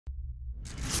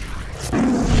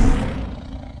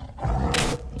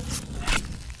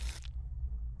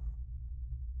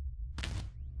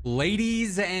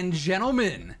Ladies and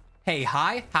gentlemen, hey,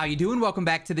 hi, how you doing? Welcome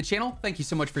back to the channel. Thank you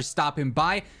so much for stopping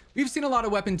by. We've seen a lot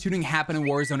of weapon tuning happen in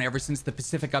Warzone ever since the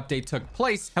Pacific update took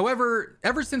place. However,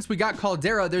 ever since we got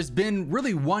Caldera, there's been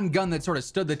really one gun that sort of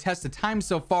stood the test of time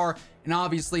so far, and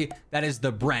obviously that is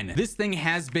the Bren. This thing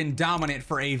has been dominant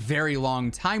for a very long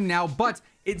time now, but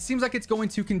it seems like it's going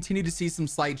to continue to see some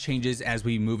slight changes as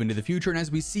we move into the future and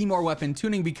as we see more weapon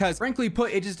tuning, because frankly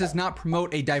put, it just does not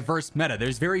promote a diverse meta.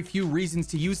 There's very few reasons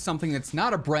to use something that's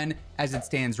not a Bren as it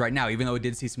stands right now, even though it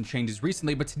did see some changes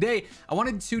recently. But today I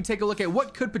wanted to take a look at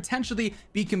what could potentially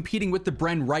be competing with the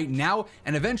Bren right now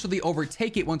and eventually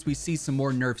overtake it once we see some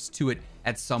more nerfs to it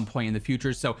at some point in the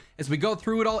future. So as we go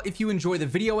through it all, if you enjoy the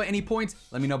video at any point,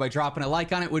 let me know by dropping a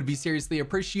like on it. Would be seriously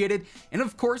appreciated. And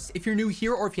of course, if you're new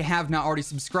here or if you have not already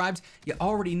subscribed, you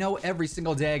already know every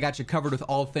single day I got you covered with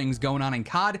all things going on in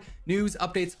COD, news,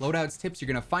 updates, loadouts, tips. You're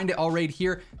gonna find it all right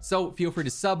here, so feel free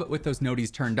to sub with those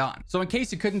noties turned on. So in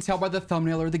case you couldn't tell by the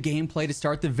thumbnail or the gameplay to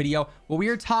start the video, what we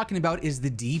are talking about is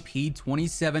the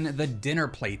DP27, the dinner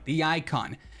plate, the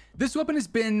icon. This weapon has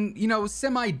been,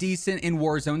 semi-decent in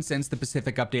Warzone since the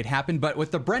Pacific update happened, but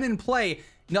with the Bren in play,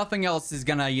 nothing else is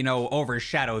gonna,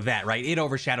 overshadow that, right? It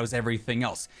overshadows everything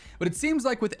else. But it seems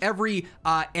like with every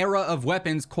era of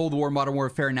weapons, Cold War, Modern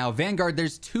Warfare, now Vanguard,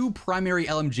 there's two primary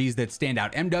LMGs that stand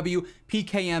out: MW,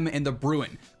 PKM, and the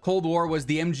Bruin. Cold War was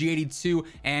the MG82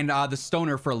 and the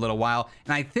Stoner for a little while.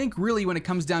 And I think really when it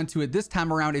comes down to it this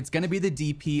time around, it's gonna be the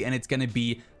DP and it's gonna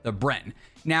be the Bren.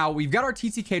 Now, we've got our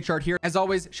TTK chart here. As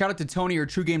always, shout out to Tony or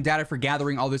True Game Data for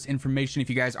gathering all this information. If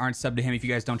you guys aren't subbed to him, if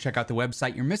you guys don't check out the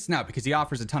website, you're missing out because he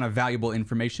offers a ton of valuable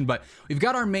information. But we've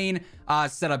got our main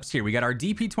setups here. We got our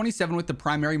DP27 with the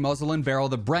primary muzzle and barrel,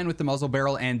 the Bren with the muzzle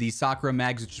barrel and the Sakura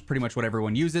mags, which is pretty much what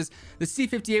everyone uses, the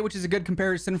C58, which is a good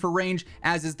comparison for range,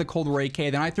 as is the Cold War AK.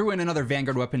 Then I threw in another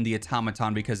Vanguard weapon, the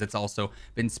Automaton, because it's also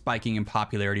been spiking in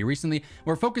popularity recently.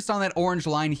 We're focused on that orange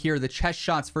line here, the chest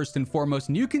shots first and foremost,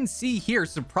 and you can see here,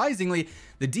 surprisingly,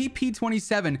 the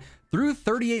DP27 through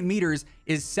 38 meters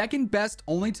is second best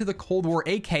only to the Cold War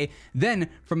AK. Then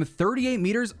from 38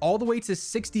 meters all the way to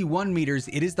 61 meters,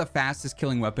 it is the fastest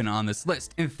killing weapon on this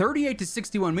list. And 38 to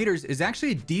 61 meters is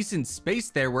actually a decent space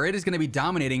there where it is going to be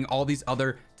dominating all these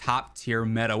other top tier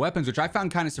meta weapons, which I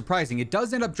found kind of surprising. It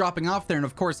does end up dropping off there, and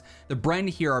of course the Bren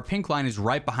here, our pink line, is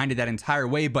right behind it that entire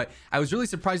way, but I was really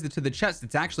surprised that to the chest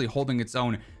it's actually holding its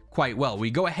own quite well.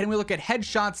 We go ahead and we look at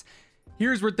headshots.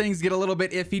 Here's where things get a little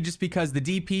bit iffy, just because the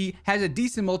DP has a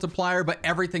decent multiplier, but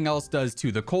everything else does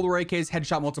too. The Cold War AK's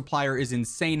headshot multiplier is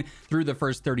insane through the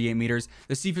first 38 meters.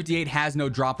 The C58 has no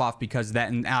drop off because of that,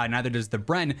 and neither does the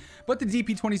Bren, but the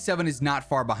DP27 is not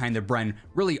far behind the Bren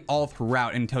really all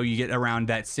throughout until you get around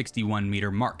that 61 meter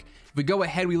mark. If we go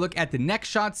ahead, we look at the neck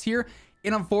shots here.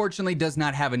 It unfortunately does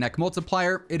not have a neck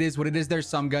multiplier. It is what it is there.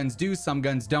 Some guns do, some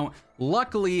guns don't.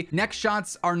 Luckily, neck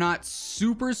shots are not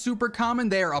super common.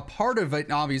 They are a part of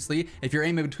it, obviously. If you're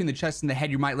aiming between the chest and the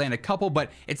head, you might land a couple, but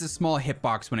it's a small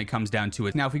hitbox when it comes down to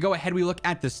it. Now, if we go ahead, we look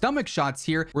at the stomach shots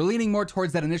here. We're leaning more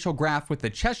towards that initial graph with the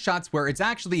chest shots, where it's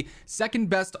actually second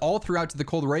best all throughout to the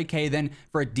Cold War AK. Then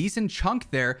for a decent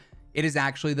chunk there, it is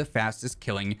actually the fastest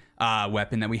killing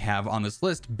weapon that we have on this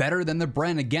list, better than the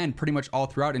Bren, again, pretty much all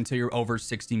throughout until you're over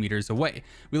 60 meters away.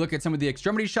 We look at some of the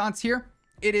extremity shots here.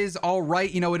 It is all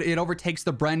right. It overtakes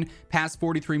the Bren past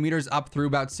 43 meters up through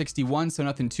about 61, so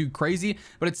nothing too crazy,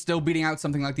 but it's still beating out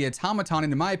something like the Automaton,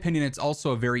 and in my opinion, it's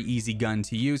also a very easy gun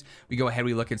to use. We go ahead,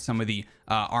 we look at some of the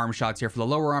arm shots here. For the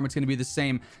lower arm, it's going to be the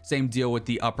same deal with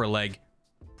the upper leg.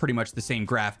 Pretty much the same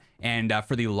graph, and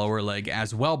for the lower leg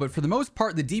as well. But for the most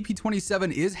part, the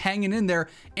DP27 is hanging in there,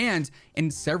 and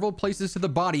in several places to the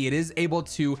body, it is able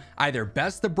to either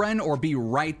best the Bren or be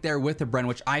right there with the Bren,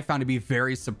 which I found to be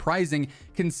very surprising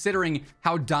considering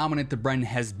how dominant the Bren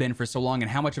has been for so long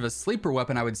and how much of a sleeper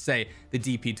weapon I would say the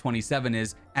DP27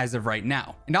 is as of right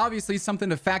now. And obviously something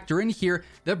to factor in here,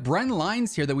 the Bren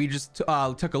lines here that we just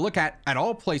took a look at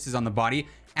all places on the body.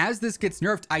 As this gets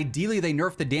nerfed, ideally they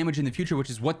nerf the damage in the future, which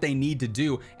is what they need to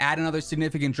do. Add another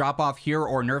significant drop off here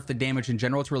or nerf the damage in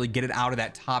general to really get it out of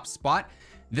that top spot.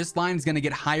 This line is going to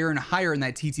get higher and higher, and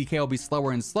that TTK will be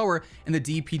slower and slower, and the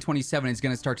DP27 is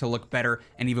going to start to look better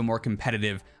and even more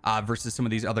competitive versus some of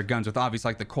these other guns, with obviously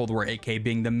like the Cold War AK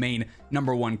being the main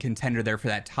 #1 contender there for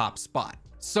that top spot.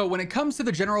 So when it comes to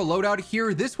the general loadout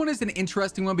here, this one is an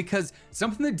interesting one because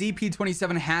something the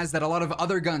DP27 has that a lot of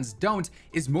other guns don't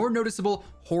is more noticeable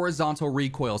horizontal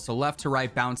recoil, so left to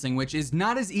right bouncing, which is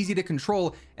not as easy to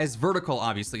control as vertical,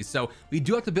 obviously. So we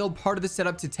do have to build part of the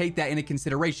setup to take that into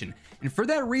consideration. And for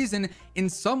that reason, in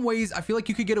some ways, I feel like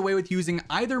you could get away with using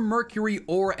either Mercury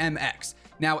or MX.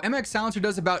 Now, MX Silencer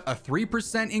does about a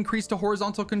 3% increase to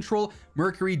horizontal control.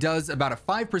 Mercury does about a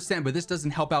 5%, but this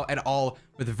doesn't help out at all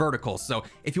with vertical. So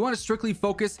if you want to strictly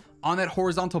focus on that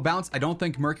horizontal bounce, I don't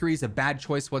think Mercury is a bad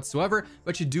choice whatsoever,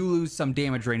 but you do lose some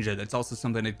damage range there. That's also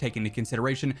something to take into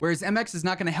consideration. Whereas MX is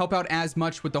not going to help out as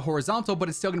much with the horizontal, but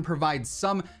it's still going to provide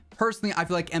some. Personally, I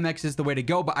feel like MX is the way to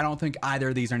go, but I don't think either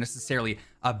of these are necessarily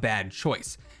a bad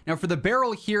choice. Now for the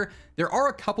barrel here, there are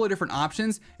a couple of different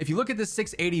options. If you look at the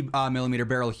 680 millimeter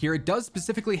barrel here, it does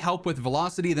specifically help with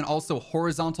velocity, then also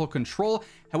horizontal control.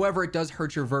 However, it does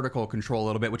hurt your vertical control a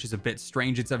little bit, which is a bit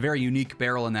strange. It's a very unique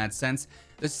barrel in that sense.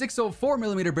 The 604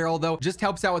 millimeter barrel though just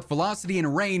helps out with velocity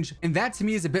and range, and that to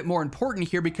me is a bit more important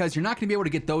here because you're not going to be able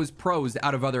to get those pros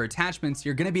out of other attachments.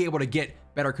 You're going to be able to get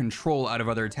better control out of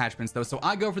other attachments though, so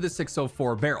I go for the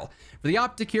 604 barrel. For the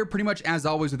optic here, pretty much as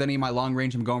always with any of my long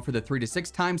range, I'm going for the 3 to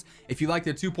 6 times. If you like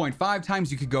the 2.5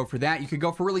 times, you could go for that. You could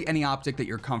go for really any optic that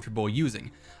you're comfortable using.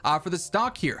 For the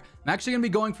stock here, I'm actually going to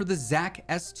be going for the Zach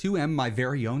S2M, my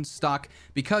very own stock,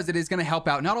 because it is going to help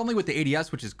out not only with the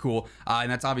ADS, which is cool,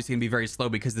 and that's obviously going to be very slow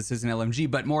because this is an LMG,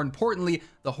 but more importantly,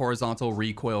 the horizontal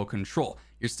recoil control.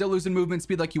 You're still losing movement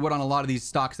speed like you would on a lot of these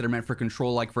stocks that are meant for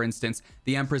control, like for instance,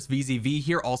 the Empress VZV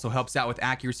here also helps out with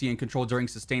accuracy and control during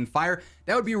sustained fire.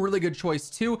 That would be a really good choice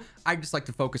too. I just like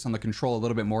to focus on the control a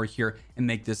little bit more here and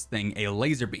make this thing a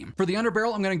laser beam. For the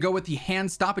underbarrel, I'm going to go with the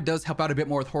hand stop. It does help out a bit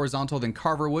more with horizontal than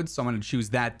Carver would, so I'm going to choose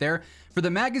that there. For the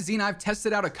magazine, I've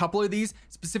tested out a couple of these,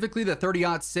 specifically the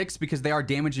 30-06, because they are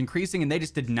damage increasing and they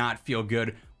just did not feel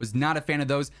good. Was not a fan of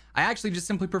those. I actually just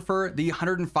simply prefer the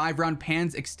 105 round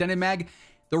Pans extended mag.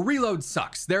 The reload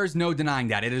sucks. There's no denying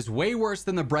that. It is way worse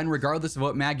than the Bren regardless of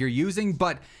what mag you're using,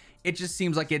 but it just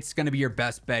seems like it's going to be your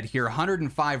best bet here.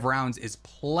 105 rounds is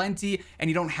plenty, and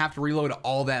you don't have to reload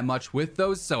all that much with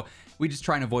those, so we just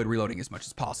try and avoid reloading as much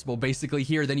as possible basically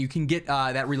here. Then you can get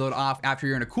that reload off after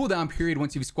you're in a cooldown period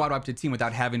once you've squad wiped a team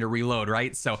without having to reload,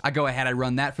 right? So I go ahead, I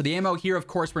run that. For the ammo here, of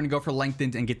course, we're gonna go for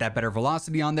lengthened and get that better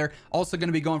velocity on there. Also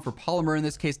gonna be going for polymer in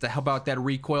this case to help out that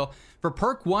recoil. For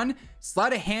perk 1,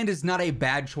 sleight of hand is not a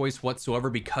bad choice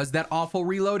whatsoever because that awful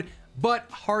reload, but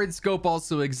hard scope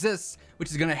also exists, which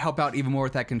is going to help out even more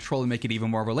with that control and make it even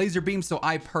more of a laser beam. So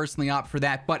I personally opt for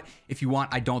that, but if you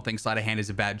want, I don't think sleight of hand is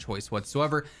a bad choice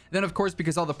whatsoever. Then of course,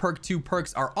 because all the perk 2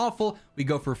 perks are awful, we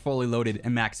go for fully loaded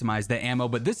and maximize the ammo.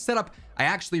 But this setup I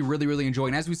actually really enjoy,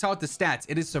 and as we saw with the stats,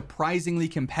 it is surprisingly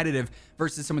competitive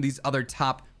versus some of these other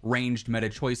top ranged meta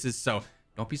choices. So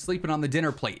don't be sleeping on the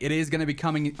dinner plate. It is going to be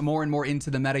coming more and more into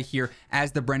the meta here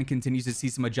as the Bren continues to see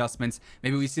some adjustments.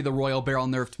 Maybe we see the Royal Barrel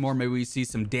nerfed more. Maybe we see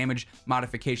some damage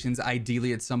modifications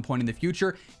ideally at some point in the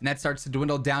future, and that starts to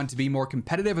dwindle down to be more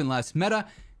competitive and less meta.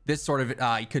 This sort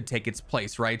of could take its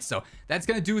place, right? So that's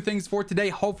going to do things for today.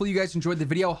 Hopefully you guys enjoyed the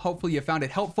video. Hopefully you found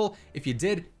it helpful. If you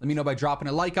did, let me know by dropping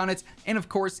a like on it. And of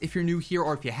course, if you're new here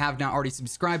or if you have not already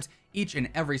subscribed, each and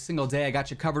every single day I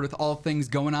got you covered with all things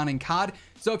going on in COD.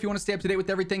 So if you want to stay up to date with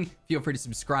everything, feel free to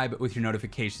subscribe with your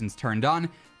notifications turned on.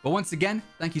 But once again,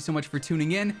 thank you so much for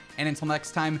tuning in, and until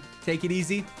next time, take it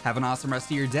easy, have an awesome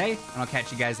rest of your day, and I'll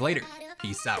catch you guys later.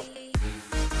 Peace out.